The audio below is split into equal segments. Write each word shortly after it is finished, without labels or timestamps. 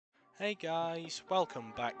Hey guys,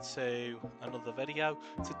 welcome back to another video.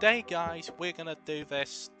 Today guys, we're going to do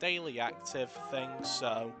this daily active thing,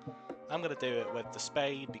 so I'm going to do it with the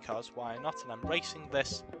spade because why not, and I'm racing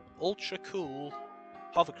this ultra cool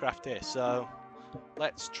hovercraft here, so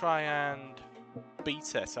let's try and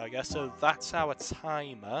beat it, I guess. So that's our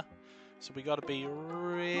timer, so we got to be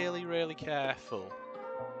really careful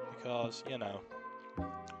because, you know,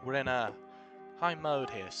 we're in a high mode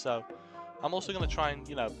here, so I'm also going to try and,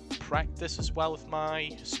 practice as well with my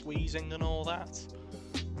squeezing and all that.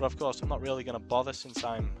 But of course, I'm not really going to bother since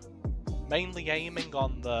I'm mainly aiming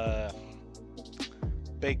on the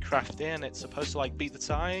big craft here, and it's supposed to, like, beat the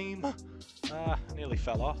time. I nearly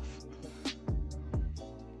fell off.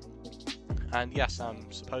 And yes, I'm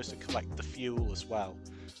supposed to collect the fuel as well,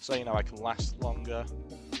 so, I can last longer.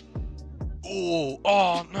 Ooh,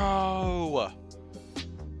 oh no!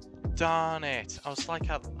 Darn it, I was like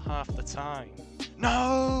at half the time.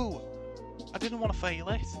 No! I didn't want to fail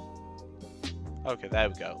it. Okay, there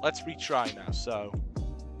we go. Let's retry now. So,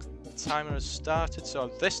 the timer has started,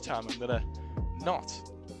 so this time I'm gonna not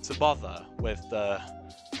to bother with the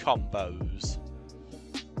combos.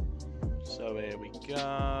 So here we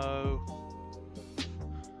go.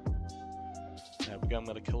 There we go, I'm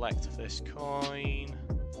gonna collect this coin.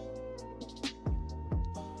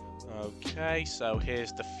 Okay, so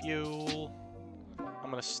here's the fuel. I'm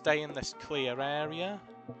going to stay in this clear area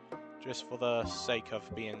just for the sake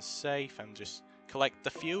of being safe and just collect the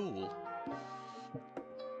fuel.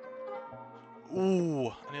 Ooh,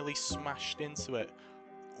 I nearly smashed into it.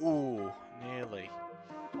 Ooh, nearly.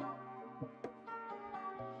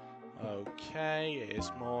 Okay,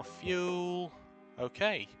 here's more fuel.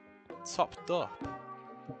 Okay, topped up.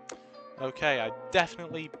 Okay, I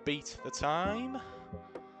definitely beat the time,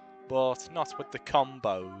 but not with the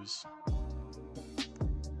combos.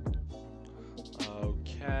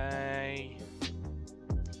 Okay.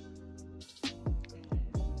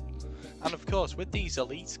 And of course, with these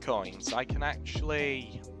elite coins, I can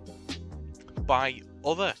actually buy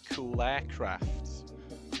other cool aircrafts.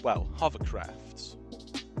 Well, hovercrafts,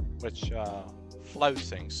 which are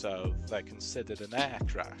floating, so they're considered an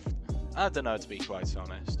aircraft. I don't know, to be quite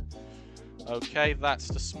honest. Okay, that's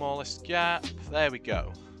the smallest gap. There we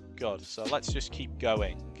go. Good, so let's just keep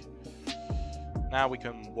going. Now we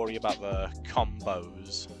can worry about the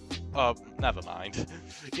combos. Oh, never mind.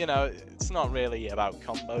 It's not really about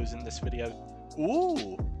combos in this video.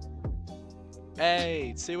 Ooh!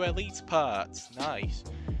 Hey, 2 elite parts. Nice.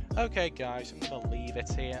 Okay, guys, I'm going to leave it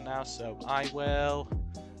here now, so I will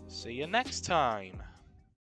see you next time.